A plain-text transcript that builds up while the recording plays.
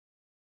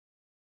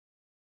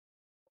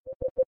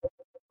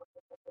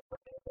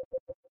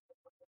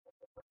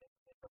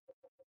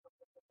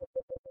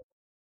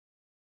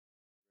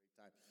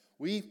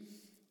We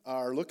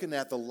are looking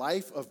at the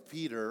life of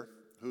Peter,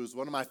 who's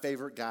one of my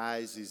favorite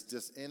guys. He's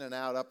just in and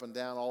out, up and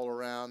down, all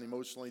around,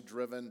 emotionally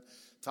driven,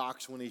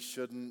 talks when he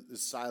shouldn't,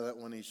 is silent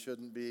when he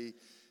shouldn't be.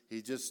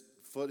 He just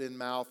foot in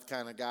mouth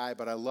kind of guy,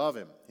 but I love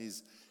him.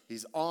 He's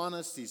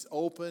honest, he's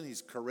open,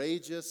 he's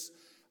courageous,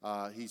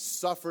 he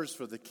suffers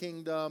for the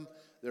kingdom.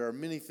 There are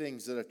many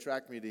things that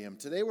attract me to him.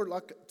 Today we're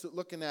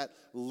looking at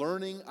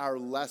learning our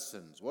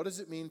lessons. What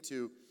does it mean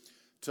to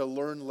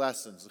learn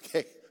lessons?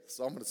 Okay,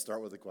 so I'm going to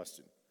start with a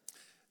question.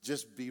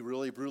 Just be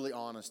really brutally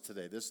honest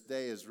today. This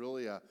day is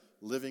really a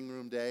living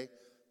room day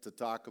to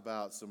talk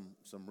about some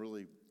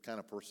really kind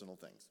of personal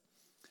things.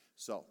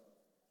 So,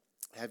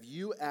 have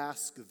you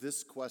asked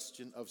this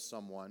question of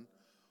someone,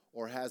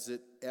 or has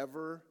it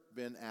ever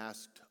been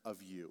asked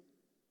of you?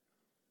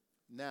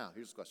 Now,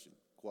 here's the question,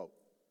 quote,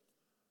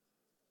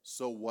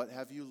 "So what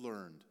have you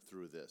learned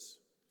through this?"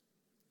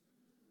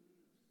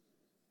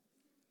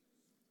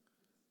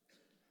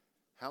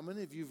 How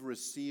many of you have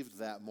received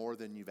that more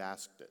than you've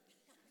asked it?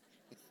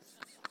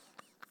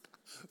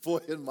 Boy,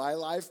 in my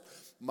life,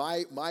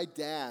 my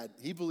dad,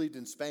 he believed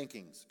in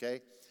spankings,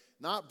 okay?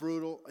 Not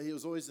brutal. He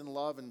was always in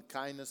love and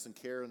kindness and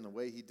care, and the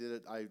way he did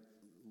it, I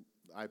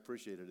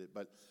appreciated it.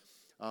 But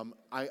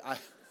I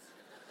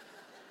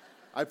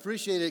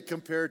appreciate it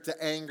compared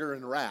to anger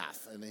and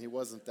wrath, and he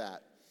wasn't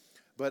that.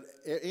 But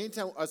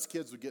anytime us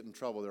kids would get in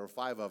trouble, there were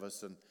 5 of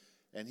us,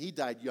 and he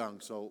died young,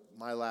 so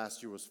my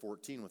last year was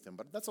 14 with him.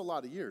 But that's a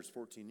lot of years,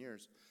 14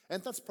 years.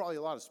 And that's probably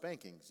a lot of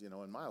spankings, in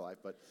my life.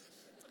 But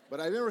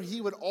I remember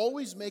he would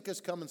always make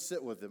us come and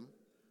sit with him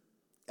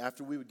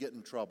after we would get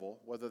in trouble,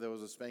 whether there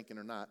was a spanking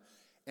or not.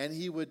 And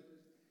he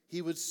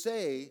would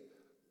say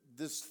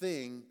this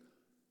thing,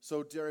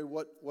 "So, Dary,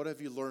 what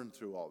have you learned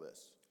through all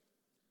this?"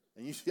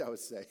 And usually I would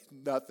say,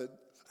 "Nothing."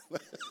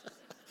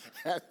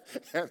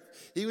 and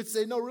he would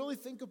say, "No, really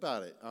think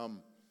about it.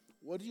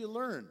 What do you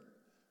learn?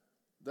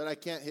 That I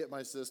can't hit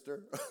my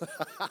sister?"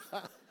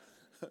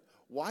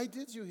 "Why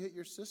did you hit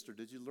your sister?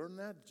 Did you learn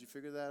that? Did you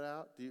figure that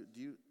out? Do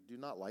you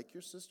not like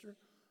your sister?"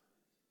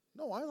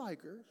 "No, I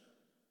like her."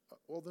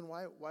 "Well, then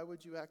why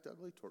would you act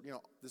ugly toward her?"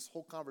 This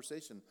whole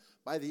conversation.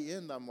 By the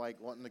end, I'm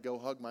like wanting to go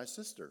hug my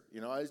sister.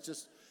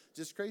 It's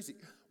just crazy.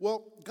 Well,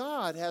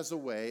 God has a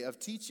way of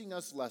teaching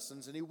us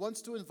lessons, and he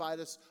wants to invite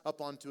us up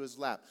onto his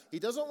lap. He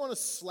doesn't want to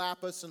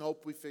slap us and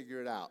hope we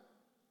figure it out.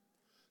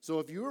 So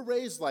if you were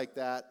raised like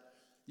that,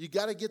 you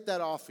got to get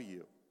that off of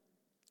you.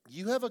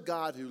 You have a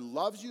God who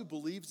loves you,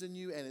 believes in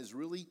you, and is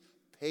really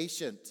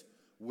patient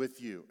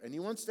with you. And he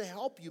wants to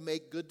help you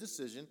make good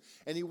decisions,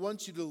 and he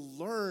wants you to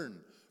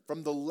learn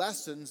from the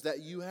lessons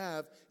that you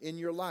have in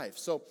your life.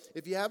 So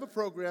if you have a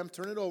program,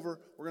 turn it over.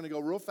 We're going to go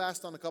real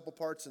fast on a couple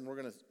parts, and we're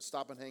going to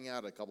stop and hang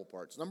out at a couple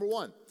parts. Number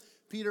 1,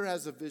 Peter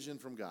has a vision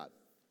from God.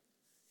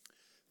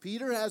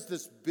 Peter has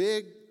this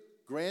big,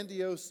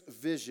 grandiose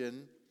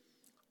vision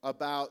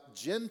about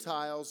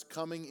Gentiles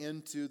coming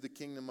into the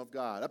kingdom of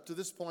God. Up to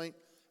this point,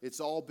 it's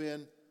all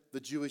been the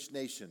Jewish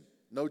nation,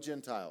 no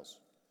Gentiles.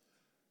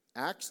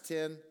 Acts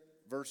 10,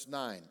 verse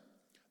 9.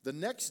 The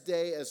next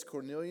day, as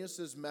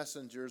Cornelius'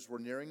 messengers were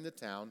nearing the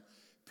town,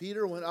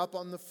 Peter went up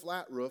on the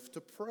flat roof to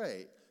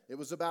pray. It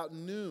was about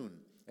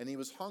noon, and he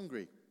was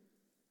hungry.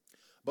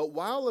 But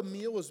while a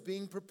meal was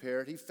being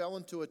prepared, he fell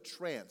into a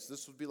trance.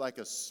 This would be like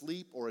a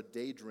sleep or a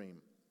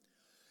daydream.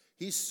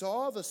 He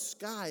saw the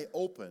sky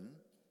open,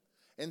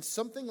 and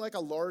something like a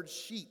large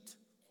sheet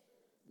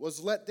was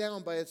let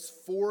down by its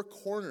 4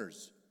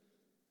 corners.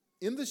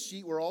 In the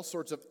sheet were all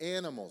sorts of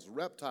animals,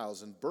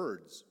 reptiles, and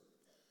birds.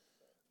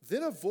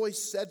 Then a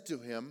voice said to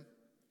him,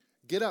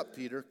 "Get up,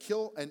 Peter,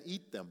 kill and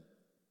eat them."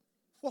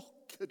 Oh,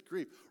 good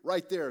grief.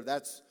 Right there,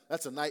 that's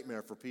a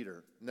nightmare for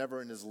Peter.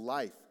 Never in his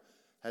life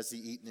has he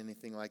eaten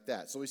anything like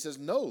that. So he says,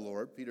 "No,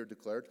 Lord," Peter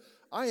declared,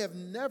 "I have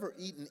never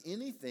eaten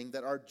anything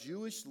that our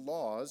Jewish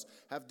laws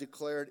have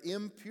declared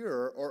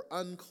impure or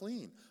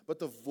unclean." But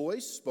the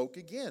voice spoke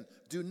again,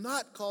 "Do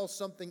not call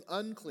something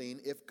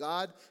unclean if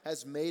God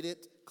has made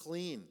it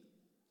clean."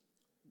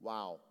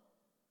 Wow.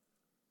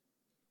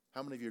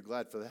 How many of you are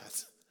glad for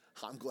that?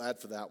 I'm glad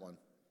for that one.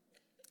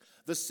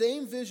 The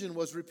same vision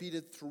was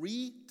repeated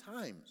 3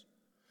 times.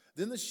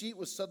 Then the sheet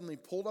was suddenly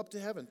pulled up to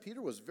heaven.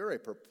 Peter was very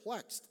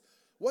perplexed.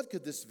 What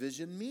could this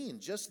vision mean?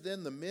 Just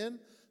then the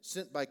men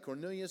sent by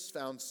Cornelius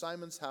found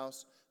Simon's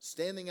house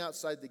standing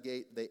outside the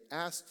gate. They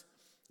asked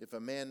if a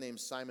man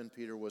named Simon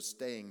Peter was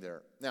staying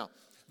there. Now,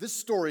 this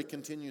story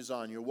continues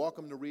on. You're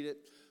welcome to read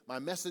it. My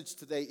message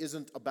today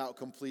isn't about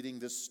completing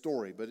this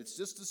story, but it's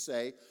just to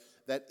say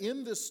that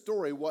in this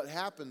story, what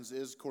happens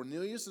is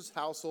Cornelius'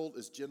 household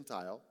is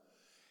Gentile,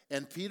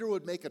 and Peter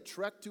would make a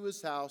trek to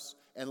his house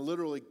and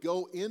literally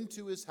go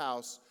into his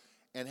house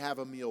and have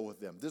a meal with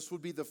them. This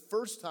would be the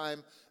first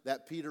time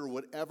that Peter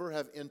would ever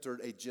have entered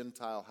a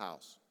Gentile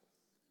house.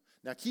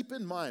 Now, keep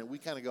in mind, we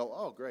kind of go,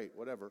 "Oh, great,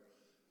 whatever."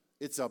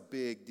 It's a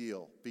big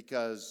deal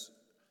because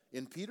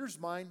in Peter's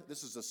mind,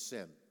 this is a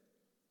sin.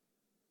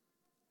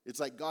 It's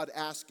like God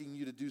asking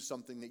you to do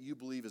something that you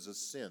believe is a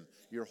sin.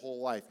 Your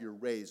whole life you're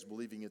raised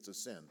believing it's a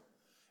sin.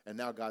 And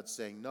now God's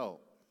saying, no,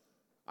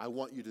 I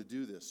want you to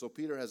do this. So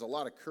Peter has a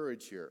lot of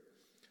courage here.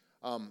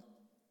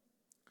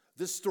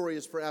 This story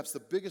is perhaps the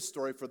biggest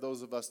story for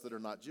those of us that are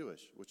not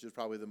Jewish, which is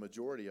probably the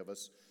majority of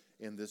us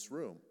in this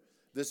room.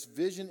 This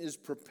vision is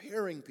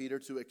preparing Peter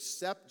to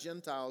accept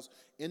Gentiles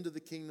into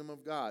the kingdom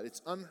of God.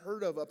 It's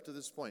unheard of up to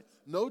this point.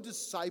 No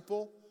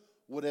disciple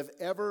would have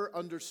ever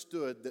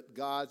understood that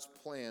God's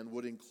plan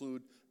would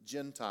include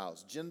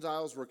Gentiles.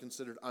 Gentiles were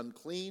considered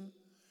unclean.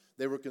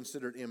 They were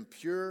considered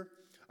impure.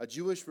 A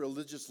Jewish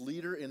religious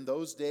leader in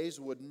those days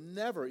would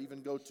never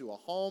even go to a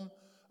home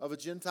of a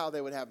Gentile.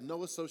 They would have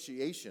no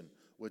association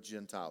with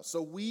Gentiles.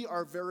 So we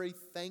are very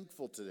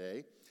thankful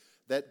today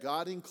that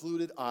God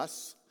included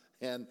us,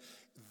 and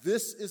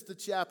this is the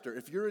chapter.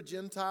 If you're a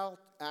Gentile,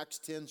 Acts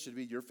 10 should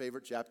be your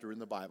favorite chapter in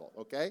the Bible,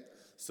 okay?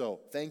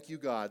 So thank you,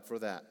 God, for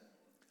that.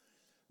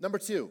 Number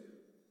 2,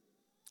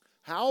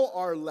 how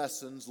are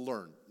lessons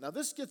learned? Now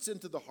this gets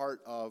into the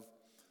heart of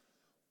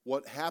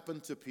what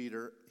happened to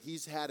Peter.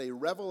 He's had a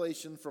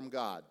revelation from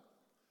God.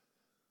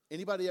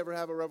 Anybody ever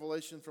have a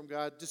revelation from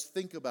God? Just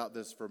think about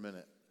this for a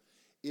minute.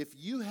 If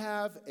you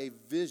have a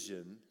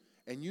vision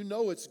and you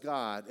know it's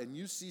God and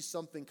you see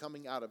something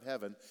coming out of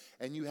heaven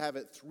and you have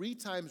it 3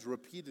 times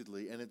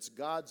repeatedly and it's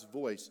God's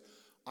voice,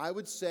 I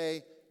would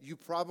say you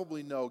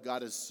probably know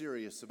God is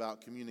serious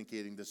about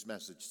communicating this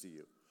message to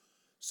you.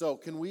 So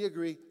can we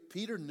agree?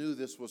 Peter knew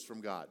this was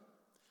from God.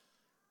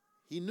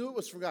 He knew it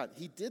was from God.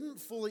 He didn't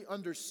fully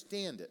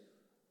understand it.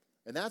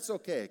 And that's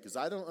okay, because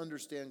I don't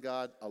understand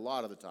God a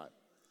lot of the time.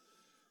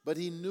 But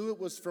he knew it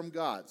was from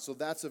God. So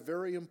that's a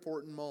very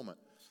important moment.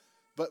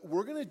 But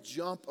we're going to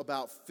jump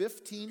about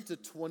 15 to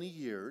 20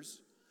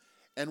 years,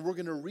 and we're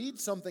going to read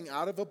something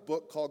out of a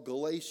book called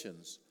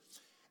Galatians.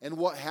 And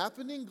what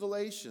happened in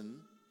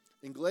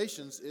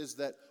Galatians is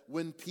that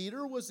when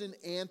Peter was in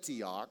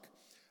Antioch,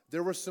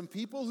 there were some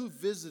people who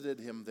visited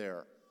him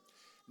there.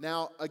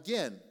 Now,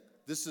 again,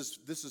 this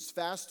is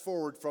fast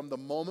forward from the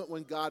moment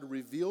when God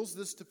reveals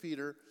this to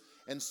Peter,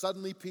 and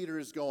suddenly Peter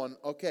is going,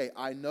 okay,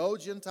 I know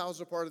Gentiles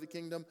are part of the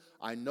kingdom.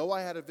 I know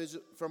I had a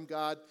visit from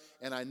God,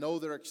 and I know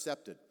they're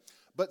accepted.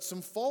 But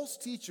some false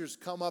teachers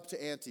come up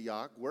to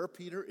Antioch, where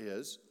Peter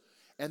is,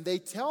 and they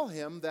tell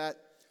him that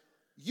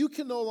you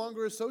can no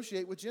longer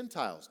associate with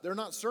Gentiles. They're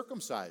not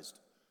circumcised,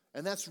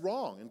 and that's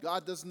wrong, and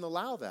God doesn't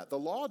allow that. The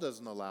law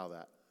doesn't allow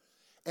that.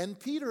 And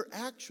Peter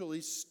actually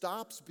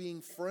stops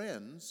being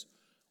friends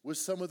with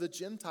some of the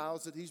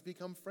Gentiles that he's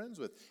become friends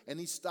with. And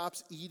he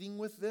stops eating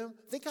with them.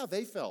 Think how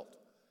they felt.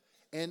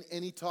 And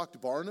he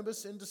talked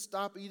Barnabas into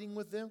stop eating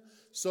with them.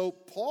 So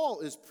Paul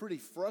is pretty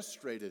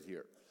frustrated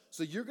here.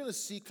 So you're going to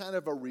see kind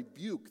of a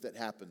rebuke that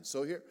happens.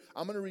 So here,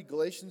 I'm going to read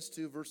Galatians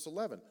 2, verse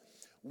 11.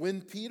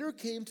 When Peter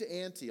came to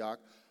Antioch,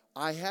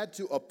 I had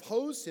to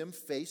oppose him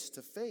face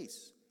to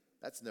face.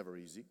 That's never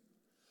easy.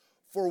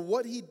 For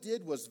what he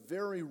did was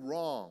very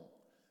wrong.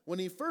 When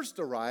he first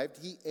arrived,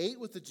 he ate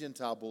with the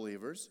Gentile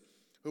believers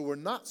who were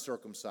not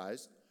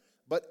circumcised.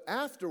 But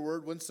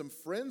afterward, when some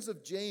friends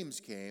of James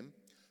came,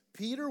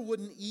 Peter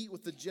wouldn't eat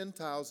with the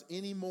Gentiles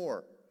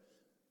anymore.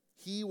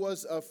 He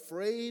was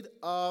afraid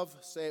of,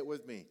 say it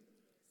with me,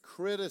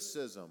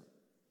 criticism.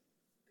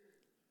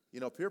 You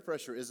know, peer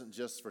pressure isn't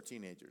just for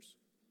teenagers,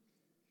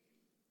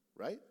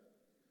 right?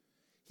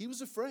 He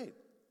was afraid.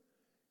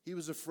 He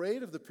was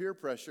afraid of the peer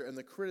pressure and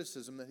the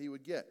criticism that he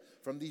would get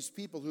from these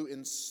people who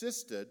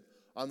insisted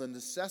on the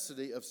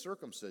necessity of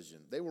circumcision.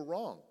 They were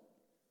wrong.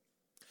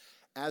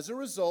 As a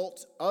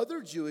result,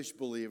 other Jewish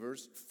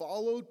believers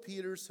followed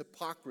Peter's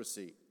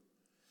hypocrisy,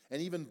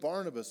 and even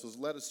Barnabas was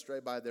led astray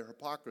by their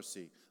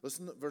hypocrisy.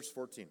 Listen to verse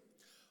 14.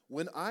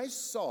 When I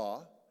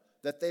saw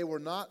that they were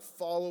not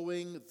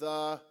following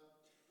the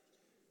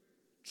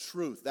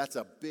truth, that's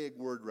a big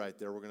word right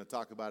there. We're going to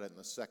talk about it in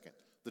a second.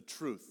 The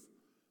truth.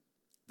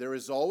 There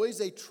is always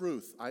a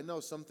truth. I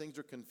know some things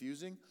are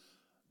confusing,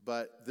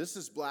 but this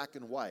is black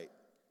and white.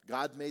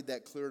 God made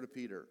that clear to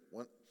Peter.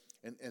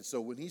 And so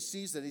when he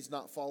sees that he's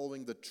not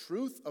following the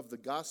truth of the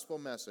gospel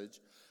message,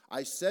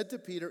 I said to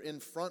Peter in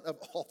front of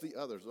all the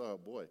others, oh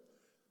boy,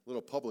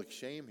 little public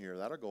shame here.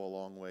 That'll go a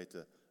long way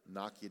to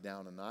knock you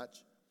down a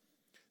notch.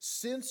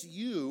 Since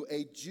you,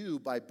 a Jew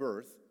by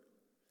birth,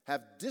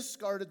 have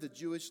discarded the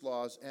Jewish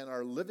laws and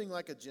are living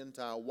like a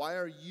Gentile, why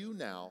are you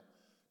now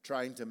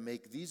trying to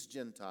make these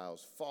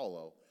Gentiles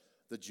follow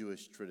the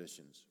Jewish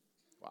traditions?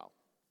 Wow.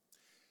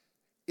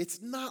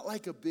 It's not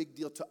like a big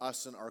deal to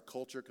us in our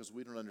culture because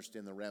we don't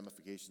understand the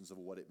ramifications of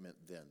what it meant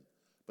then.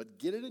 But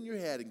get it in your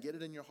head and get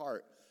it in your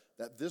heart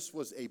that this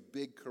was a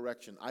big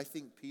correction. I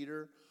think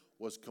Peter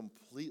was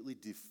completely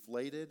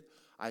deflated.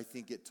 I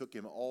think it took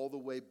him all the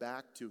way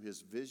back to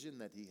his vision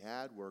that he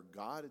had where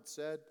God had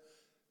said,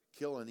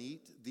 kill and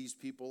eat. These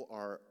people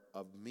are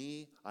of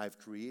me. I've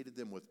created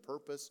them with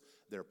purpose.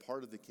 They're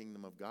part of the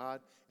kingdom of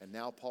God. And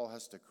now Paul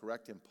has to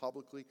correct him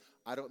publicly.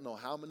 I don't know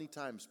how many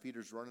times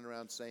Peter's running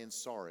around saying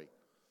sorry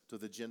to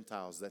the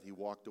Gentiles that he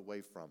walked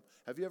away from.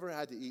 Have you ever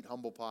had to eat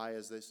humble pie,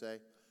 as they say?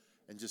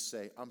 and just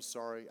say, I'm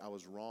sorry, I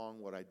was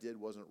wrong, what I did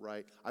wasn't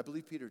right. I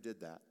believe Peter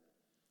did that.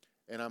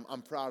 And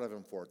I'm proud of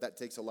him for it. That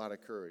takes a lot of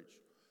courage.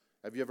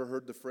 Have you ever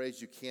heard the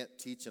phrase, you can't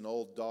teach an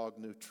old dog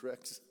new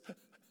tricks? Do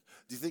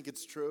you think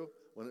it's true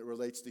when it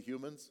relates to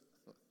humans?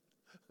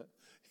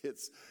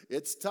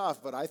 It's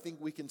tough, but I think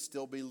we can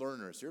still be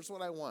learners. Here's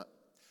what I want.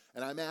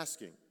 And I'm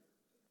asking,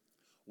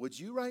 would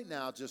you right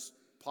now just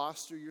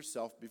posture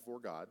yourself before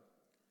God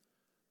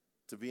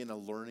to be in a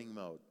learning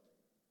mode?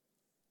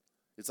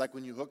 It's like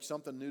when you hook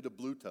something new to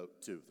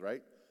Bluetooth,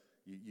 right?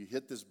 You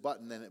hit this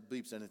button and it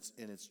beeps and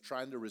it's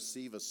trying to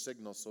receive a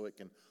signal so it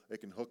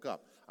can hook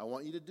up. I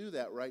want you to do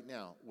that right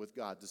now with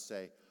God to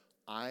say,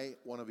 I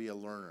want to be a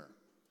learner.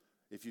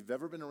 If you've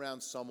ever been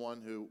around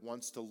someone who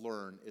wants to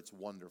learn, it's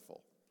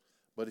wonderful.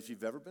 But if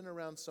you've ever been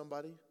around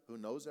somebody who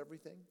knows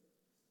everything,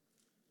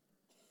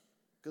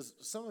 because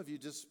some of you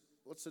just,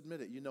 let's admit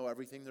it, you know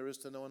everything there is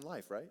to know in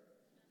life, right?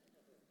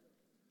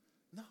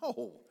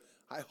 No,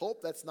 I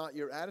hope that's not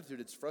your attitude.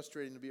 It's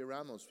frustrating to be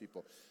around those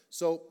people.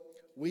 So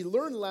we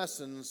learn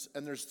lessons,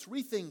 and there's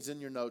 3 things in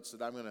your notes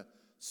that I'm going to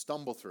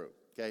stumble through,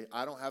 okay?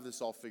 I don't have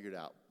this all figured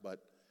out, but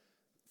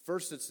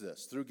first it's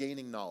this, through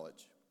gaining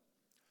knowledge.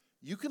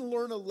 You can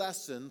learn a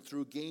lesson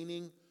through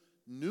gaining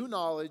new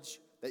knowledge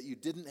that you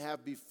didn't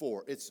have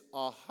before. It's,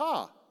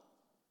 aha,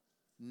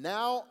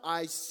 now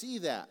I see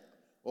that.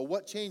 Well,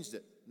 what changed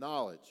it?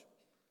 Knowledge.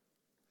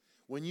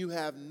 When you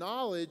have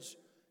knowledge,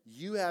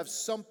 you have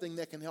something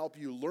that can help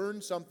you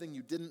learn something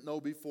you didn't know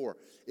before.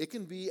 It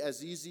can be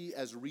as easy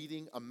as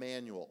reading a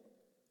manual.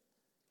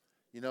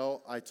 You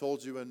know, I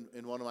told you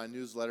in one of my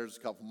newsletters a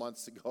couple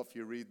months ago, if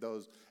you read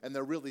those, and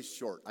they're really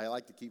short. I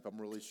like to keep them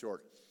really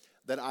short.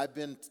 That I've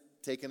been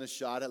taking a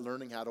shot at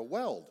learning how to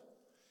weld.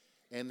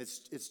 And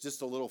it's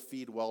just a little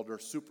feed welder,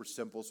 super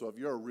simple. So if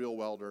you're a real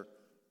welder,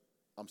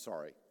 I'm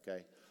sorry,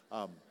 okay?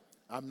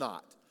 I'm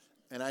not.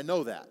 And I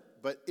know that.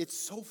 But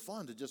it's so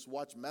fun to just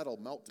watch metal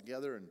melt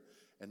together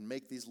and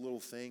make these little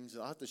things.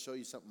 I'll have to show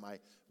you something I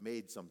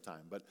made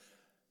sometime. But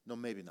no,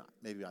 maybe not.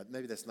 Maybe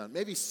that's not.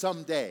 Maybe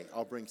someday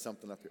I'll bring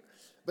something up here.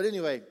 But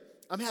anyway,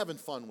 I'm having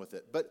fun with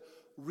it. But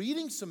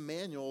reading some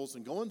manuals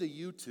and going to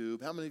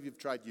YouTube. How many of you have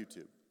tried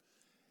YouTube?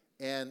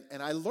 And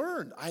I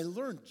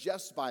learned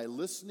just by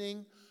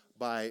listening,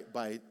 by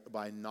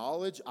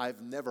knowledge.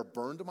 I've never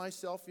burned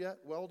myself yet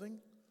welding.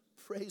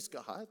 Praise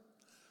God.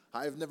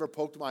 I've never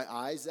poked my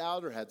eyes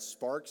out or had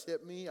sparks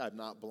hit me. I'm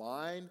not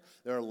blind.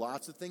 There are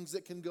lots of things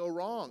that can go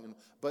wrong.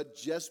 But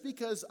just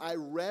because I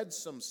read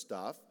some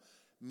stuff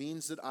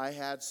means that I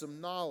had some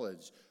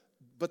knowledge.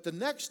 But the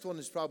next one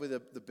is probably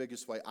the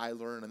biggest way I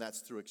learn, and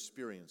that's through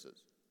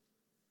experiences.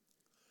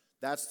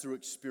 That's through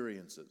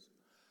experiences.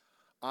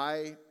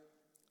 I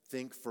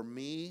think for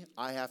me,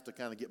 I have to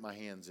kind of get my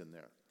hands in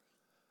there.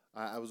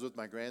 I was with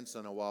my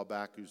grandson a while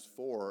back who's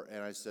 4,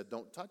 and I said,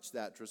 don't touch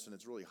that, Tristan,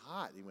 it's really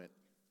hot. He went,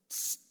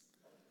 psst.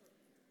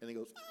 And he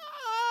goes,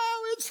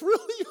 it's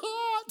really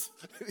hot.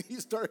 And he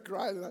started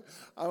crying. And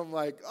I'm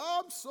like,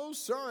 I'm so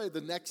sorry.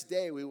 The next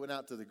day, we went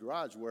out to the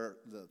garage where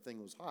the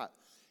thing was hot.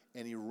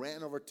 And he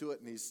ran over to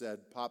it and he said,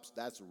 Pops,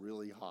 that's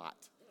really hot.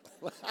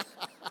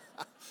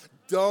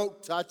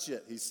 Don't touch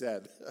it, he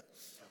said.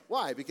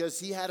 Why? Because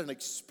he had an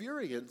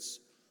experience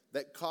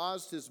that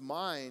caused his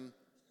mind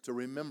to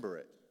remember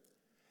it.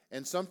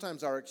 And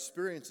sometimes our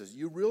experiences,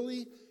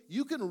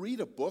 you can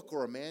read a book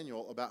or a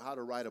manual about how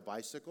to ride a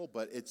bicycle,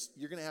 but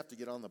you're going to have to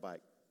get on the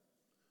bike.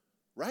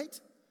 Right?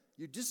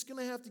 You're just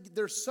going to have to,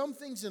 there's some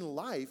things in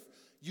life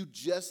you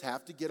just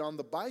have to get on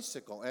the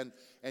bicycle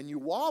and you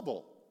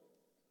wobble.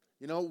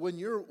 You know, when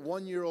your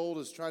 1-year-old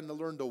is trying to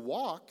learn to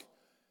walk,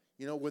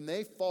 you know, when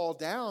they fall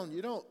down,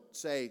 you don't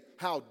say,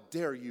 how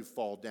dare you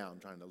fall down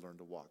trying to learn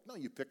to walk. No,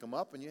 you pick them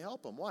up and you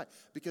help them. Why?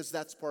 Because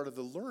that's part of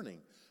the learning.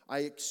 I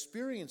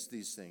experience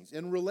these things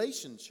in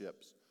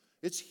relationships.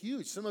 It's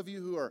huge. Some of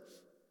you who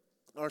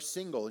are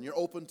single and you're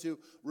open to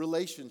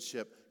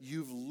relationship,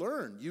 you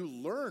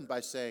learn by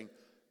saying,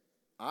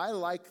 I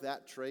like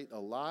that trait a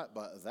lot,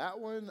 but that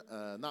one,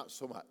 not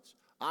so much.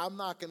 I'm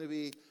not going to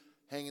be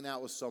hanging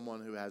out with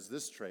someone who has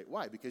this trait.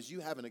 Why? Because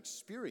you have an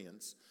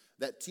experience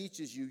that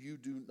teaches you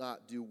do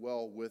not do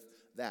well with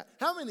that.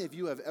 How many of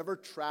you have ever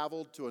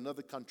traveled to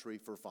another country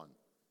for fun?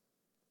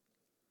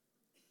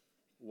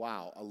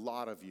 Wow, a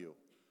lot of you.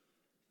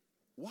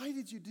 Why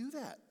did you do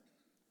that?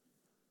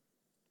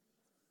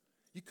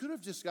 You could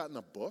have just gotten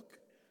a book.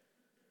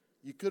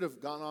 You could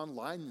have gone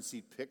online and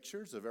seen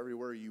pictures of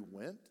everywhere you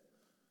went.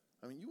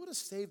 I mean, you would have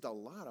saved a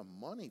lot of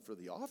money for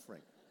the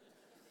offering.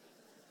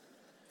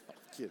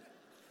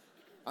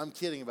 I'm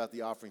kidding about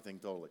the offering thing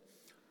totally.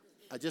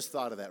 I just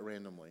thought of that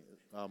randomly.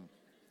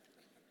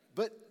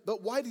 But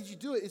why did you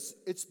do it?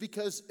 It's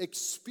because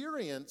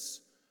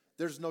experience,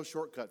 there's no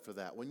shortcut for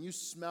that. When you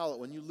smell it,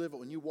 when you live it,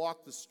 when you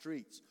walk the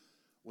streets,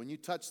 when you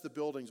touch the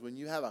buildings, when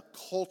you have a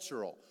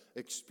cultural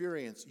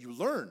experience, you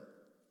learn.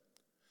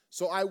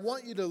 So I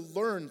want you to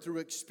learn through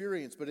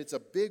experience, but it's a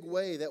big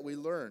way that we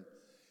learn.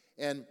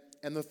 And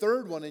the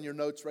third one in your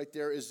notes right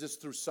there is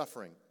just through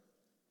suffering.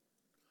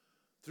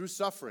 Through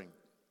suffering.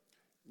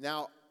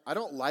 Now, I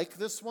don't like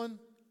this one.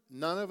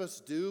 None of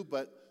us do,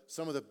 but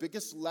some of the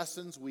biggest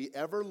lessons we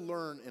ever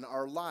learn in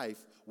our life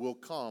will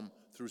come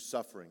through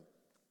suffering.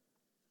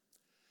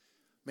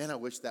 Man, I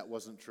wish that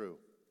wasn't true.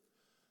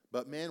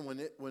 But man,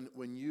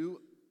 when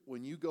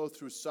you go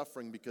through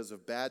suffering because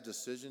of bad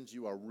decisions,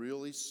 you are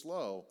really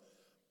slow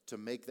to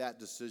make that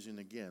decision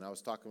again. I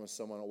was talking with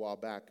someone a while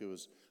back who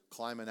was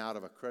climbing out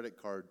of a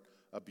credit card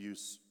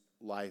abuse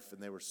life,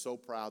 and they were so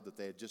proud that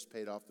they had just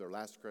paid off their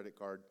last credit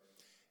card.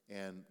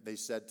 And they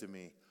said to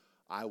me,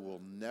 I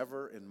will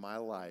never in my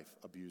life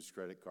abuse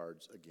credit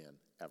cards again,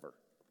 ever.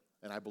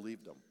 And I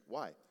believed them.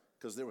 Why?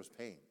 Because there was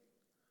pain.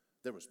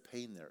 There was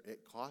pain there. It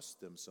cost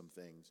them some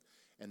things,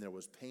 and there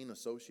was pain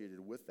associated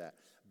with that.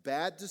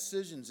 Bad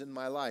decisions in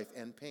my life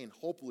and pain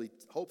hopefully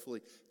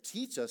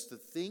teach us to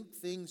think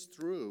things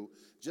through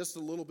just a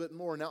little bit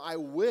more. Now, I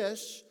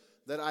wish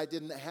that I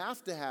didn't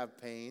have to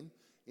have pain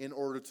in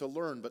order to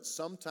learn, but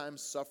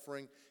sometimes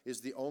suffering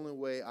is the only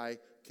way I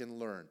can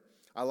learn.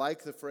 I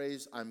like the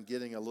phrase, I'm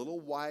getting a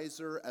little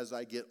wiser as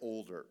I get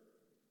older,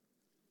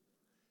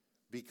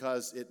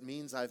 because it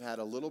means I've had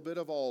a little bit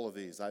of all of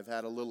these. I've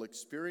had a little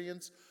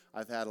experience,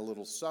 I've had a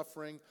little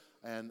suffering,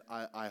 and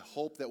I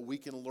hope that we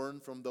can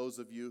learn from those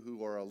of you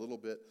who are a little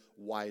bit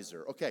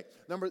wiser. Okay,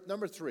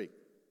 number 3.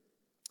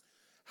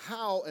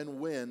 How and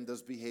when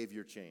does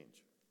behavior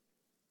change?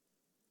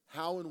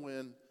 How and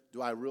when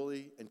do I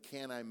really and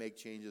can I make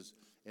changes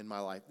in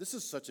my life? This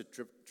is such a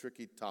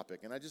tricky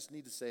topic, and I just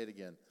need to say it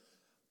again.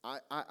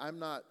 I'm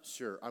not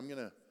sure. I'm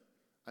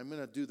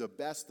gonna do the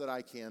best that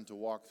I can to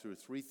walk through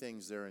 3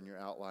 things there in your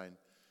outline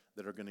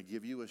that are going to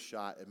give you a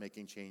shot at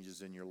making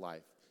changes in your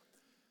life.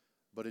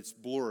 But it's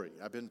blurry.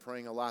 I've been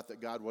praying a lot that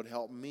God would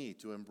help me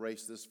to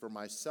embrace this for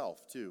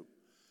myself too,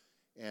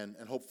 and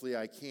hopefully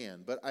I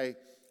can. But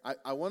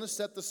I want to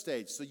set the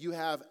stage. So you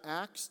have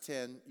Acts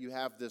 10. You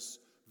have this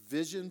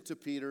vision to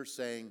Peter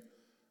saying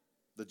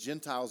the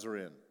Gentiles are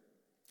in.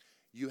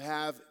 You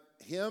have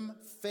him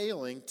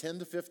failing 10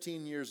 to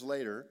 15 years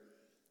later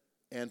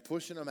and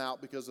pushing him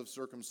out because of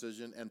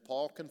circumcision, and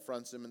Paul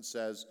confronts him and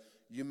says,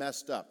 you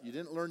messed up. You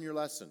didn't learn your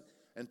lesson.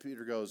 And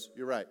Peter goes,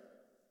 you're right.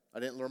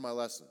 I didn't learn my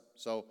lesson.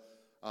 So,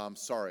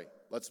 sorry.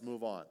 Let's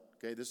move on.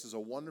 Okay, this is a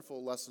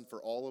wonderful lesson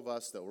for all of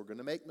us that we're going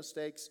to make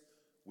mistakes.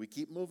 We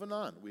keep moving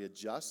on. We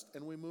adjust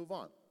and we move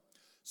on.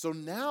 So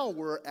now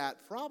we're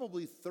at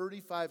probably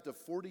 35 to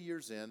 40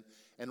 years in,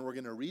 and we're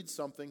going to read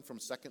something from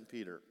 2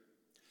 Peter.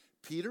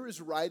 Peter is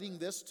writing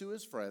this to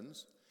his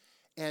friends,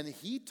 and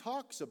he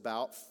talks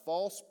about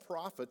false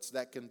prophets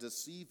that can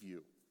deceive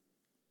you.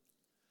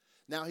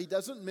 Now, he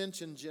doesn't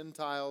mention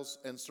Gentiles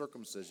and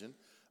circumcision,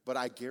 but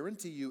I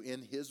guarantee you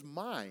in his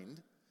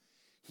mind,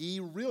 he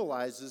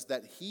realizes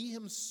that he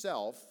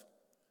himself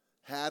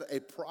had a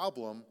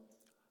problem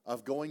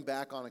of going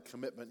back on a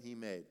commitment he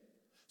made.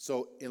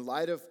 So in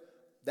light of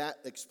that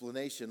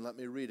explanation, let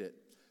me read it.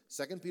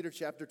 2 Peter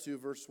chapter 2,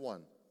 verse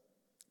 1.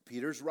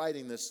 Peter's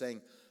writing this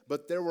saying,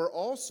 but there were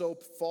also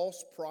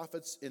false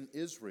prophets in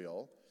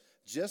Israel,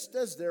 just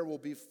as there will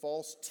be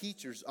false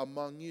teachers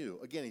among you.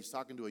 Again, he's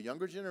talking to a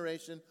younger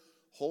generation,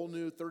 whole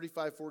new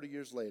 35, 40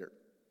 years later.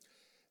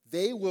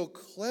 They will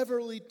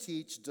cleverly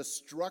teach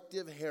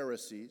destructive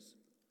heresies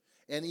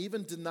and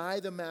even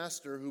deny the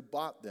master who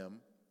bought them,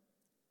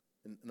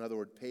 in other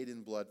words, paid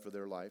in blood for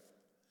their life.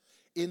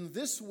 In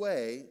this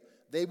way,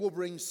 they will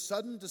bring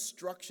sudden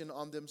destruction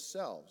on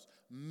themselves.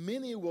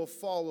 Many will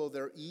follow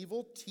their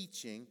evil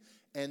teaching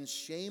and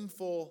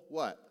shameful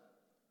what?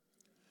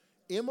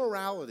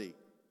 Immorality.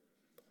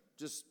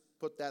 Just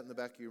put that in the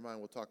back of your mind.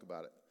 We'll talk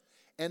about it.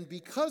 And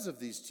because of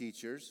these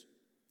teachers,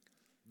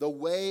 the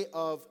way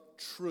of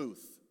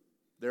truth.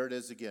 There it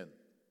is again.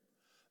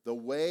 The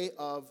way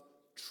of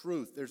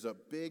truth. There's a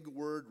big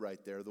word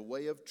right there. The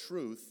way of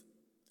truth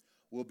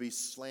will be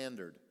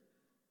slandered.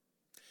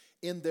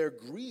 In their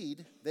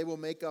greed, they will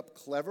make up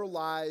clever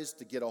lies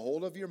to get a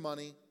hold of your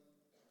money.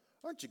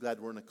 Aren't you glad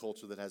we're in a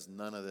culture that has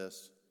none of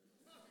this?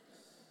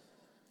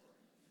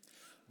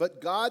 But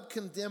God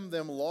condemned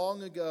them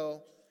long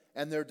ago,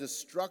 and their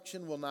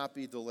destruction will not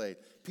be delayed.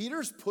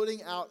 Peter's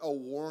putting out a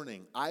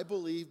warning, I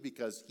believe,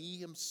 because he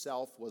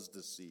himself was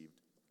deceived.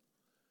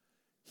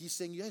 He's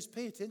saying, you guys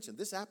pay attention.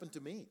 This happened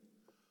to me.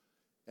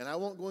 And I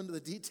won't go into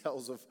the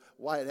details of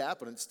why it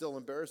happened. It's still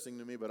embarrassing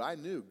to me, but I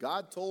knew.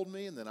 God told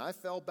me, and then I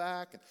fell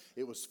back. And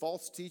it was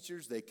false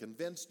teachers. They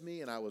convinced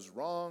me, and I was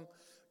wrong.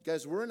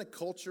 Guys, we're in a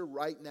culture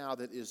right now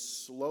that is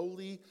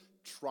slowly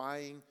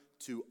trying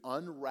to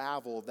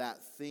unravel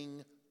that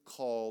thing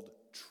called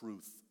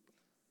truth.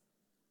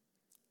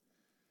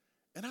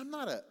 And I'm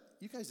not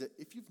you guys,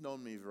 if you've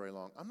known me very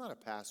long, I'm not a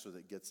pastor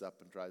that gets up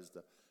and tries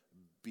to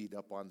beat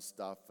up on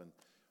stuff and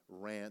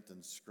rant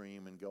and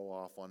scream and go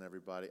off on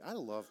everybody. I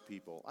love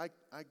people.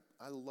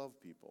 I love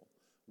people.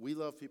 We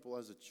love people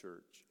as a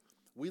church.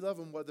 We love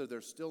them whether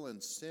they're still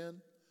in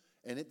sin,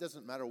 and it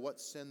doesn't matter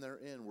what sin they're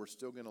in, we're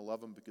still going to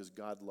love them because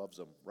God loves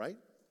them, right?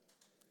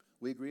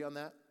 We agree on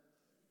that?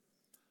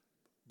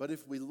 But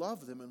if we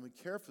love them and we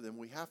care for them,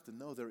 we have to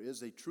know there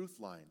is a truth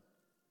line.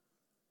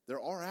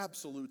 There are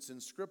absolutes in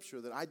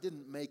Scripture that I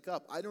didn't make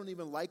up. I don't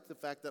even like the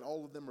fact that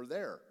all of them are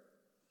there.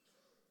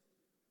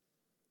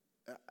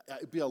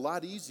 It'd be a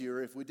lot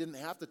easier if we didn't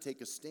have to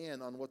take a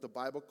stand on what the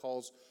Bible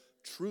calls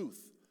truth.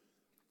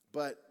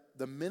 But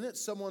the minute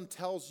someone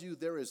tells you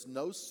there is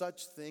no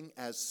such thing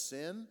as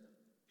sin,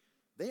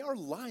 they are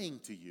lying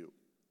to you.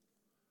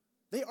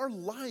 They are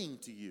lying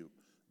to you.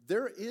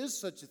 There is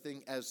such a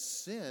thing as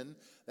sin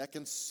that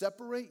can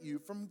separate you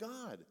from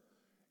God.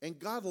 And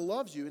God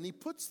loves you, and he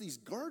puts these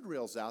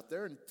guardrails out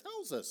there and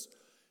tells us,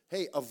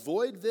 hey,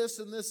 avoid this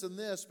and this and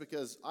this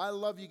because I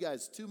love you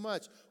guys too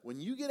much. When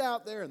you get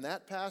out there in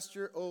that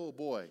pasture, oh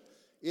boy,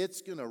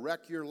 it's going to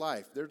wreck your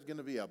life. There's going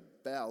to be a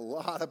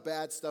lot of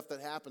bad stuff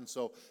that happens.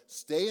 So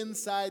stay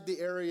inside the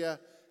area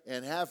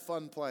and have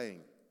fun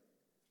playing.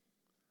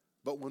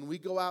 But when we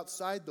go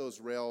outside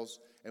those rails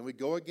and we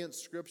go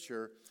against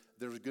Scripture,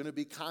 there's going to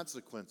be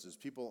consequences.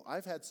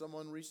 I've had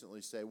someone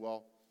recently say,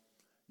 well,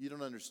 you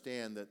don't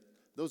understand that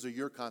those are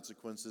your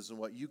consequences, and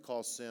what you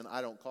call sin,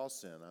 I don't call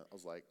sin. I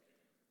was like,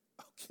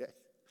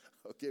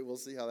 okay, we'll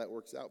see how that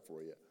works out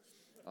for you.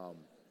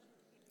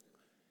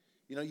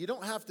 You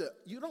don't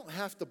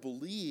have to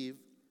believe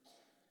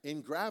in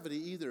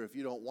gravity either if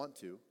you don't want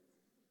to.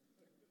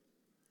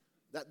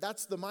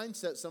 That's the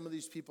mindset some of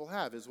these people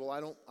have is, well,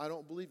 I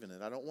don't believe in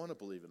it. I don't want to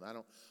believe in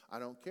it. I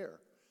don't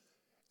care.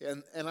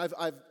 And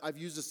I've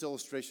used this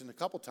illustration a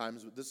couple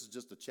times, but this is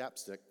just a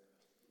chapstick.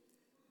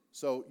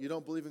 So you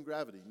don't believe in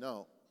gravity?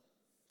 No.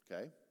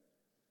 Okay.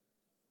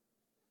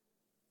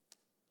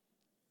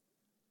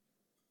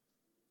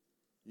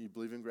 You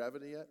believe in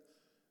gravity yet?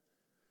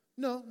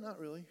 No, not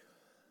really.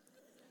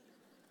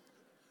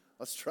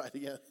 Let's try it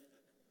again.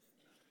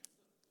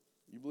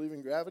 You believe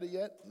in gravity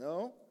yet?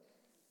 No,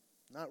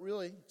 not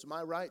really. It's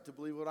my right to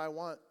believe what I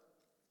want.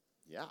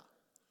 Yeah.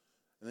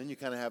 And then you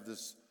kind of have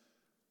this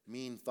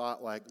mean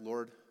thought like,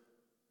 Lord,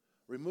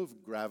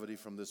 remove gravity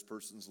from this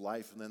person's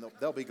life, and then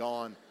they'll be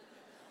gone.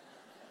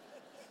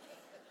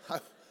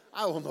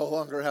 I will no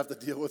longer have to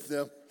deal with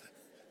them.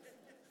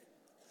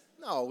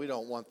 No, we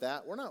don't want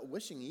that. We're not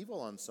wishing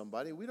evil on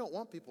somebody. We don't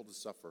want people to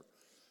suffer.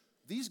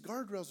 These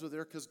guardrails are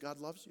there because God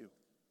loves you.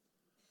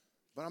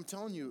 But I'm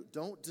telling you,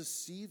 don't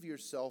deceive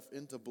yourself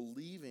into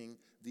believing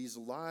these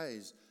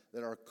lies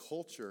that our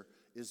culture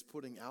is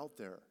putting out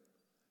there.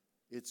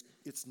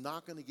 It's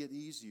not going to get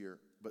easier,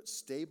 but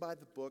stay by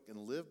the book and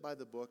live by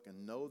the book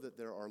and know that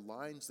there are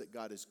lines that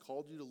God has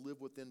called you to live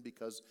within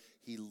because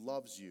he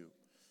loves you.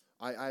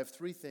 I have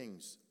three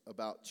things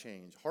about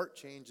change. Heart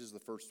change is the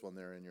first one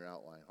there in your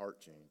outline, heart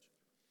change.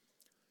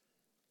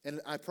 And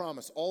I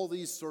promise, all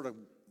these sort of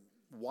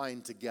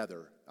wind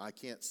together. I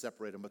can't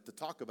separate them, but to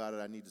talk about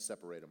it, I need to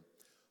separate them.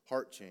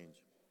 Heart change.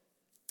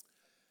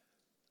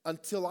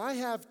 Until I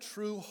have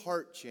true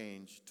heart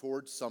change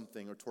towards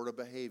something or toward a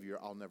behavior,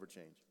 I'll never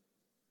change.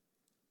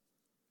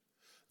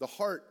 The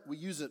heart, we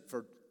use it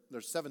for,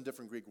 there's 7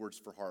 different Greek words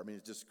for heart. I mean,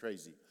 it's just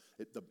crazy.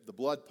 The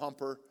blood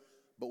pumper,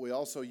 but we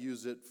also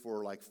use it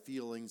for like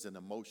feelings and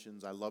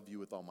emotions. I love you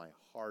with all my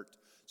heart.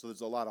 So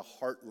there's a lot of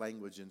heart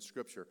language in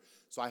Scripture.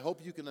 So I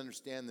hope you can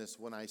understand this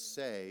when I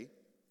say,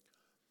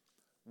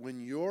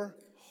 when your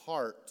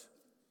heart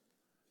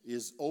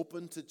is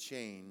open to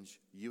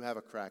change, you have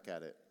a crack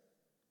at it.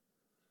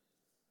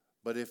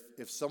 But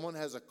if someone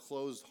has a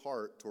closed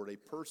heart toward a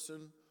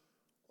person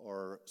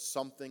or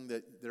something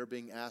that they're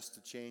being asked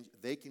to change,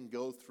 they can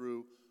go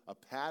through a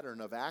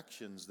pattern of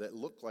actions that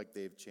look like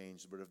they've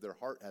changed, but if their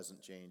heart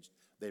hasn't changed,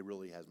 they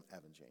really haven't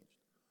changed.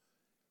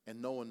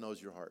 And no one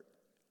knows your heart.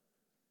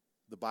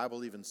 The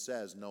Bible even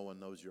says no one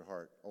knows your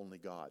heart, only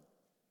God.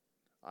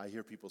 I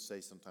hear people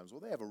say sometimes, well,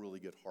 they have a really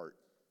good heart.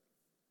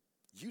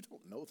 You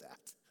don't know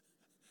that.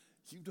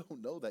 You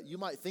don't know that. You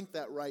might think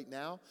that right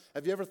now.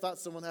 Have you ever thought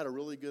someone had a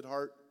really good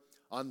heart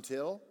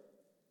until?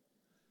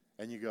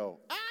 And you go,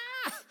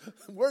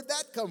 where'd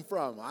that come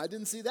from? I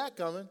didn't see that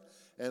coming.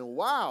 And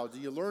wow, do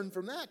you learn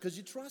from that? Because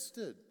you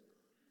trusted.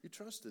 You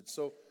trusted.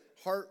 So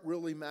heart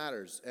really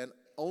matters. And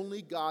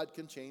only God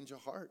can change a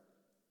heart.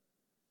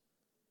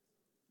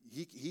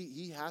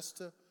 He has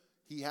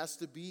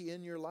to be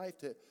in your life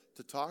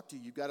to talk to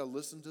you. You've got to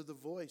listen to the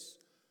voice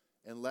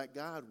and let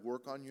God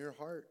work on your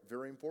heart.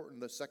 Very important.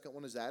 The second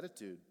one is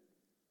attitude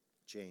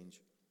change.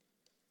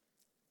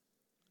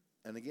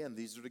 And again,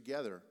 these are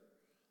together.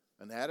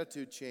 An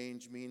attitude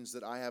change means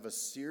that I have a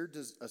sincere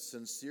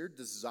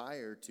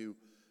desire to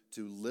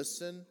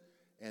listen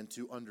and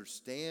to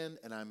understand,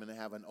 and I'm going to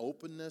have an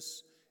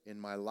openness in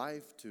my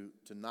life to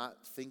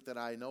not think that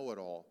I know it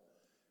all.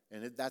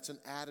 And that's an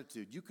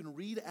attitude. You can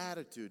read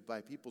attitude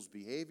by people's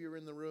behavior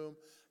in the room,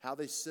 how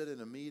they sit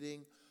in a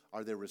meeting.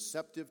 Are they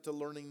receptive to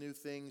learning new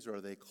things, or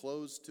are they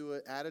closed to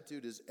it?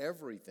 Attitude is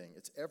everything.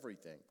 It's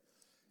everything.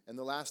 And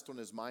the last one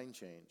is mind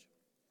change.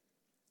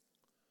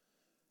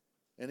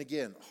 And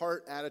again,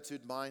 heart,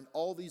 attitude, mind,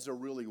 all these are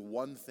really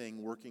one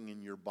thing working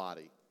in your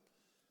body.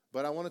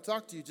 But I want to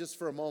talk to you just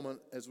for a moment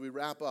as we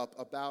wrap up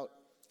about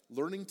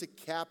learning to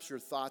capture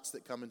thoughts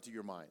that come into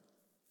your mind.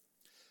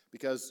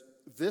 Because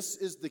this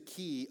is the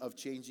key of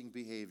changing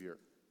behavior.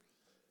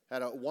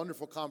 Had a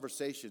wonderful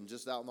conversation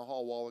just out in the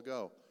hall a while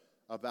ago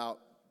about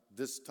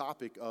this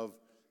topic of,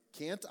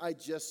 can't I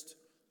just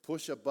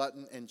push a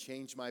button and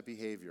change my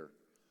behavior?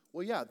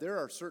 Well, yeah, there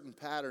are certain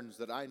patterns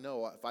that I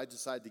know if I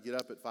decide to get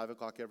up at 5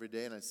 o'clock every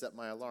day and I set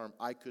my alarm,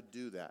 I could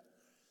do that.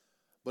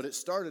 But it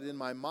started in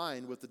my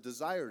mind with the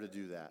desire to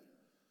do that.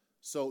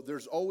 So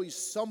there's always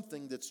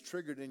something that's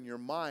triggered in your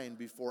mind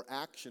before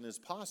action is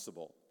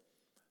possible.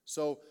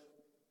 So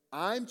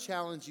I'm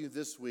challenging you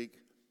this week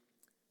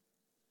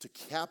to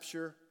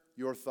capture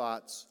your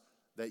thoughts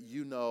that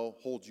you know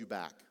hold you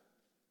back.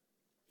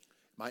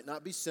 It might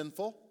not be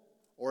sinful,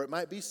 or it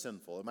might be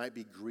sinful. It might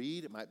be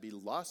greed, it might be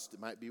lust, it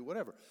might be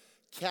whatever.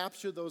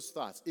 Capture those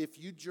thoughts. If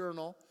you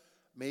journal,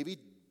 maybe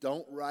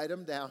don't write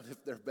them down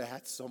if they're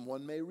bad.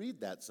 Someone may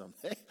read that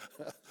someday.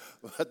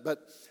 but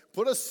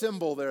put a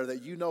symbol there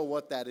that you know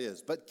what that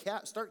is. But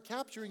start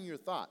capturing your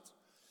thoughts.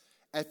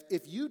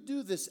 If you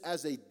do this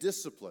as a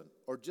discipline,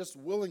 or just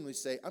willingly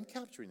say, I'm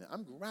capturing that,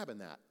 I'm grabbing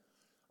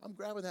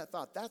that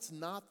thought. That's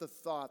not the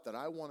thought that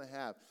I want to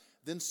have.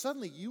 Then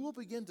suddenly you will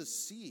begin to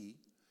see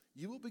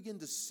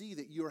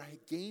that you're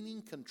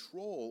gaining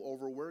control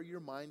over where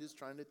your mind is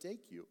trying to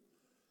take you.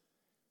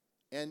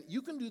 And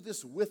you can do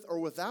this with or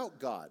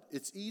without God.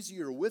 It's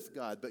easier with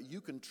God, but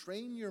you can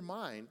train your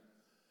mind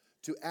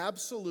to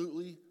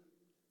absolutely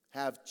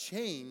have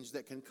change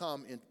that can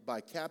come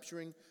by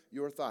capturing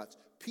your thoughts.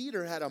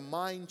 Peter had a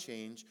mind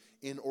change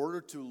in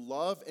order to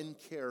love and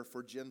care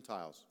for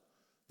Gentiles.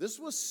 This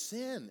was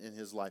sin in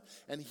his life,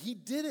 and he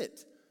did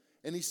it.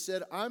 And he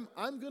said, I'm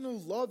going to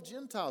love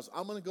Gentiles.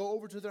 I'm going to go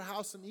over to their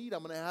house and eat.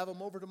 I'm going to have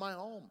them over to my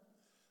home.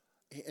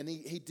 And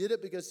he did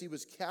it because he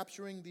was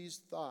capturing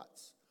these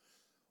thoughts.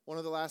 One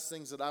of the last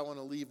things that I want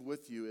to leave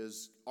with you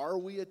is, are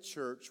we a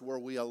church where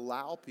we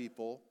allow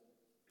people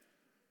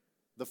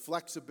the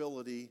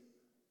flexibility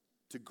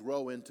to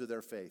grow into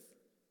their faith?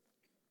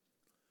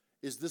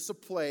 Is this a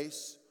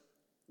place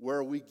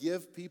where we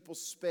give people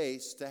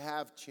space to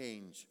have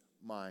changed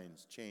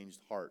minds,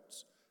 changed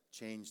hearts,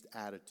 changed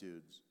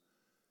attitudes?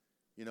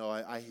 You know,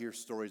 I hear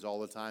stories all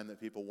the time that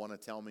people want to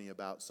tell me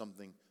about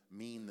something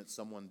mean that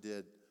someone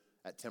did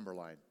at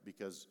Timberline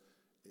because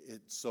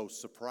it so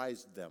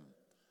surprised them.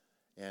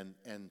 And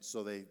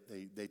so they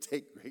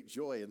take great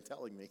joy in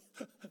telling me,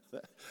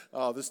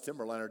 oh, this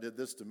Timberliner did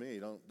this to me.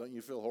 Don't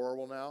you feel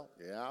horrible now?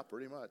 Yeah,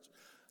 pretty much.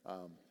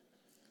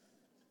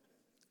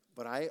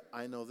 But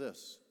I know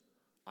this.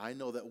 I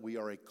know that we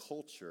are a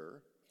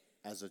culture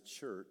as a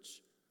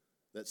church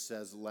that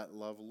says, let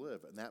love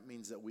live. And that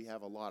means that we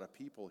have a lot of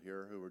people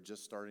here who are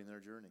just starting their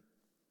journey.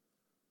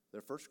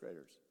 They're first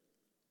graders.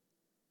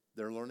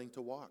 They're learning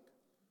to walk.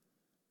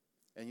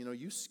 And you know,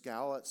 you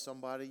scowl at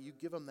somebody, you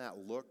give them that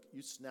look,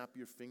 you snap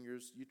your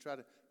fingers,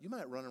 you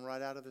might run them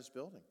right out of this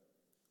building.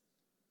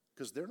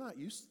 Because they're not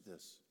used to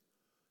this.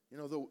 You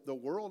know, the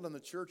world and the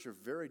church are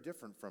very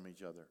different from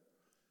each other.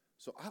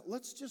 So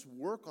let's just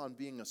work on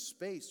being a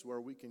space where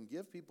we can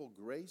give people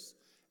grace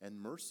and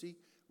mercy.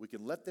 We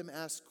can let them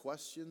ask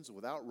questions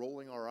without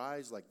rolling our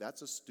eyes like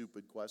that's a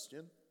stupid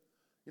question.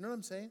 You know what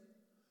I'm saying?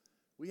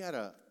 We had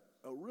a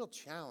real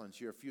challenge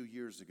here a few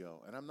years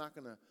ago, and I'm not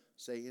going to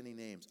say any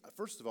names.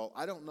 First of all,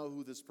 I don't know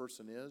who this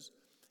person is,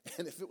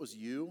 and if it was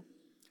you,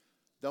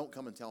 don't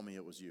come and tell me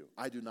it was you.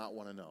 I do not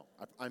want to know.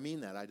 I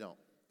mean that, I don't.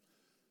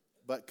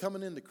 But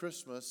coming into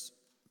Christmas,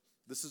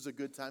 this is a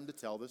good time to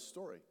tell this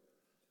story.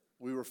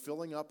 We were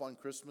filling up on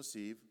Christmas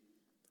Eve,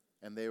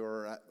 and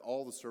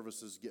all the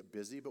services get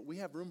busy, but we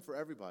have room for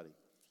everybody.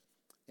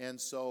 And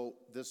so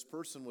this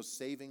person was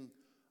saving,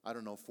 4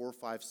 or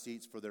 5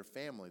 seats for their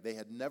family. They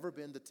had never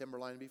been to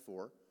Timberline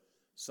before.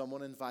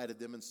 Someone invited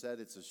them and said,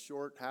 it's a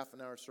short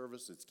half-an-hour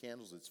service, it's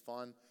candles, it's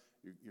fun,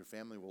 your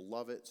family will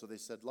love it. So they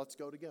said, let's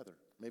go together,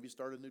 maybe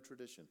start a new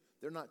tradition.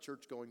 They're not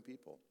church-going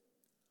people.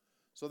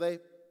 So they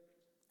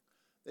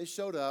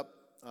showed up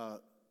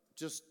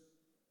just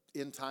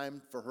in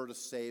time for her to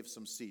save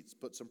some seats,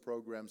 put some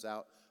programs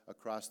out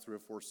across 3 or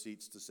 4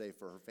 seats to save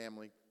for her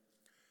family.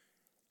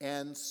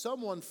 And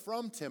someone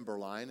from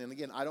Timberline, and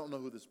again, I don't know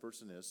who this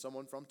person is,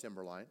 someone from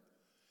Timberline,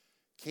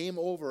 came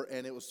over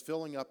and it was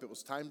filling up, it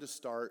was time to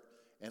start,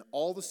 and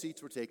all the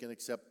seats were taken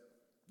except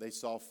they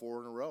saw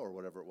 4 in a row or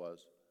whatever it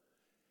was.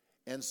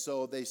 And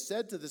so they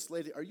said to this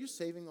lady, are you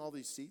saving all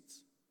these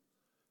seats?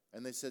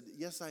 And they said,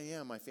 yes, I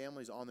am. My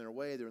family's on their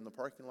way. They're in the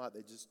parking lot.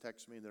 They just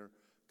texted me. They're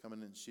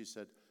coming in. She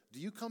said, do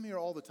you come here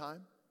all the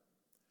time?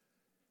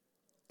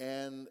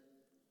 And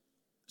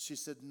she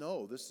said,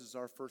 no, this is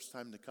our first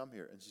time to come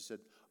here. And she said,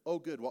 oh,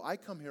 good. Well, I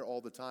come here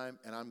all the time,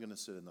 and I'm going to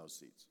sit in those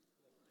seats.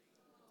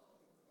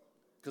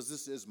 Because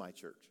this is my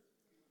church.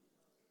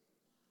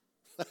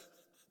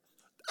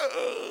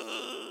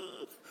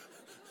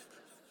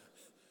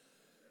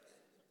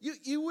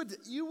 You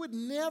would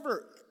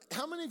never,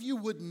 how many of you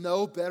would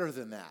know better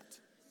than that?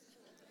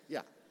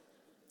 Yeah.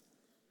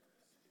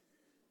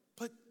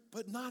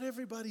 But not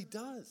everybody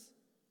does.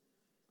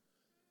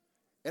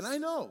 And I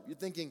know, you're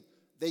thinking,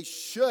 they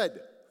should.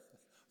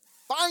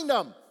 Find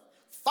them.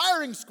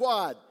 Firing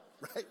squad,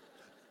 right?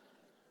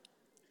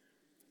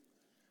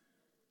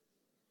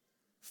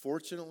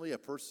 Fortunately, a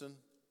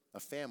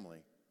family,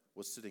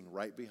 was sitting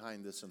right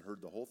behind this and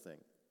heard the whole thing.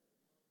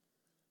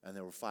 And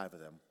there were 5 of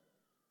them.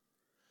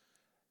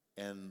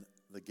 And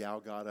the gal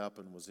got up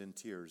and was in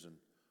tears and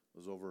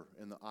was over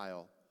in the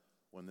aisle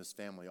when this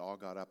family all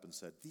got up and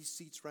said, these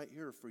seats right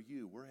here are for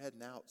you. We're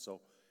heading out,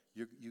 so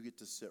you get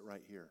to sit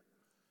right here.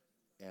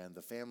 And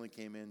the family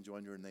came in,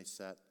 joined her, and they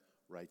sat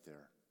right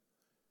there.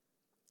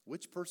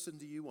 Which person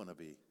do you want to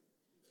be?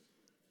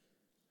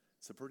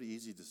 It's a pretty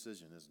easy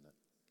decision, isn't it?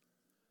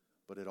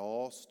 But it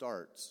all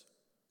starts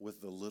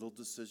with the little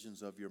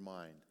decisions of your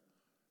mind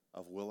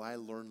of, will I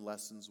learn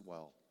lessons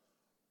well?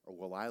 Or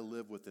will I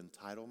live with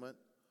entitlement?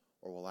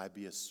 Or will I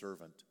be a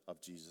servant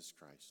of Jesus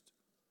Christ?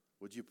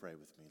 Would you pray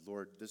with me?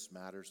 Lord, this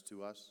matters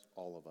to us,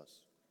 all of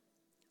us.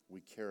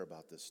 We care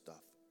about this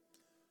stuff.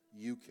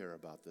 You care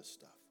about this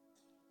stuff.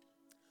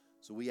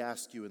 So we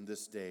ask you in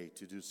this day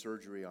to do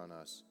surgery on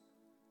us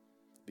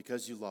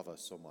because you love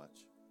us so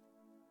much.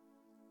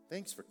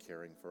 Thanks for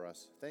caring for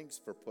us. Thanks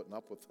for putting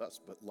up with us,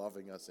 but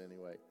loving us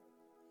anyway.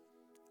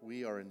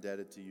 We are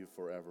indebted to you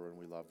forever, and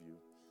we love you.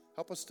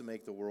 Help us to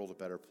make the world a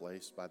better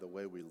place by the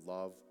way we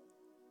love,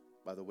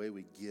 by the way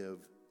we give,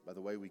 by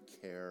the way we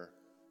care,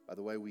 by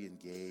the way we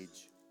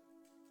engage.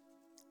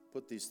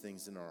 Put these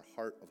things in our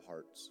heart of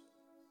hearts.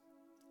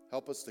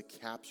 Help us to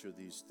capture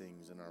these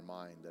things in our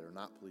mind that are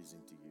not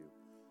pleasing to you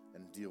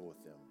and deal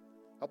with them.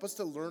 Help us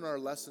to learn our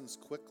lessons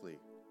quickly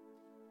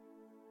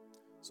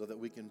so that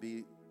we can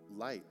be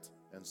light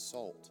and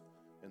salt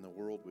in the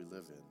world we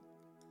live in.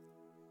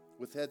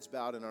 With heads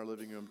bowed in our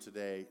living room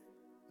today,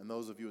 and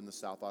those of you in the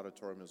South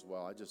Auditorium as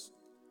well,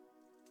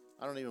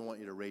 I don't even want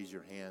you to raise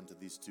your hand to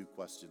these two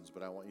questions,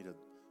 but I want you to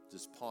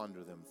just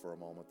ponder them for a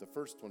moment. The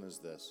first one is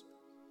this.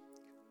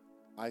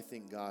 I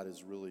think God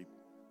is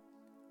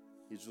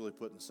He's really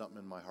putting something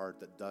in my heart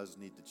that does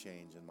need to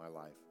change in my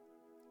life.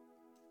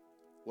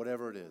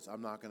 Whatever it is,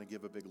 I'm not going to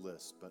give a big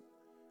list, but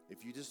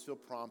if you just feel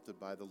prompted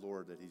by the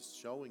Lord that He's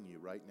showing you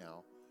right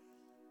now,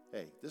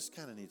 hey, this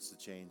kind of needs to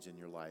change in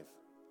your life.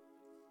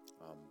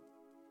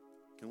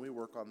 Can we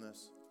work on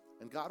this?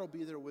 And God will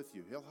be there with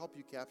you. He'll help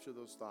you capture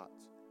those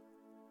thoughts.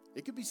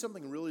 It could be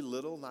something really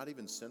little, not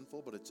even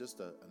sinful, but it's just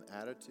an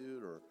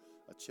attitude or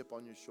a chip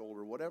on your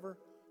shoulder, whatever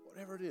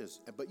it is.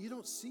 But you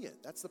don't see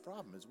it. That's the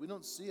problem, is we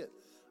don't see it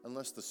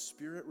unless the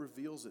Spirit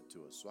reveals it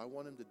to us. So I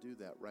want Him to do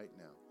that right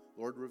now.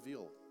 Lord,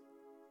 reveal.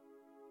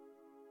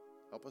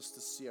 Help us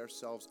to see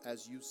ourselves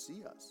as you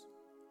see us.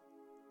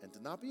 And to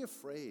not be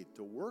afraid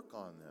to work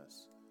on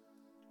this.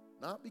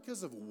 Not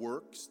because of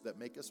works that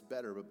make us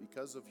better, but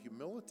because of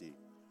humility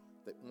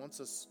that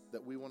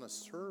we want to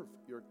serve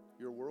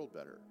your world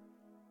better.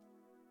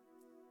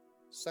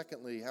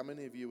 Secondly, how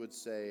many of you would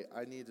say,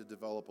 I need to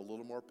develop a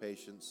little more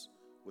patience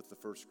with the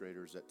first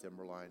graders at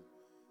Timberline?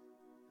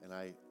 And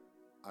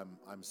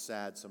I'm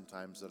sad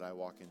sometimes that I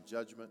walk in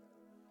judgment.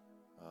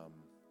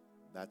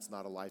 That's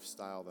not a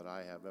lifestyle that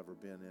I have ever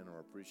been in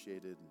or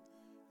appreciated. And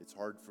it's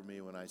hard for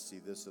me when I see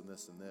this and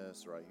this and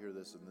this, or I hear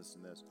this and this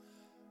and this.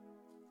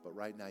 But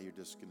right now you're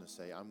just going to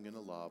say, I'm going to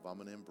love, I'm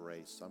going to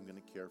embrace, I'm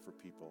going to care for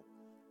people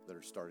that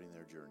are starting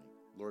their journey.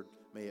 Lord,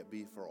 may it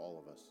be for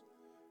all of us.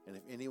 And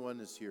if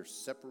anyone is here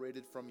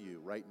separated from you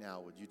right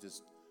now, would you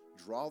just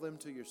draw them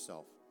to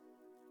yourself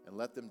and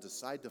let them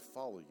decide to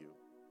follow you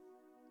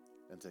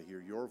and to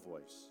hear your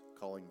voice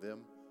calling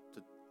them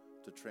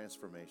to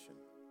transformation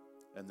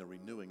and the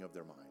renewing of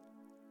their mind.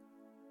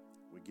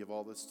 We give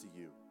all this to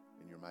you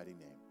in your mighty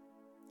name.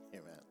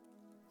 Amen.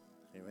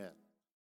 Amen.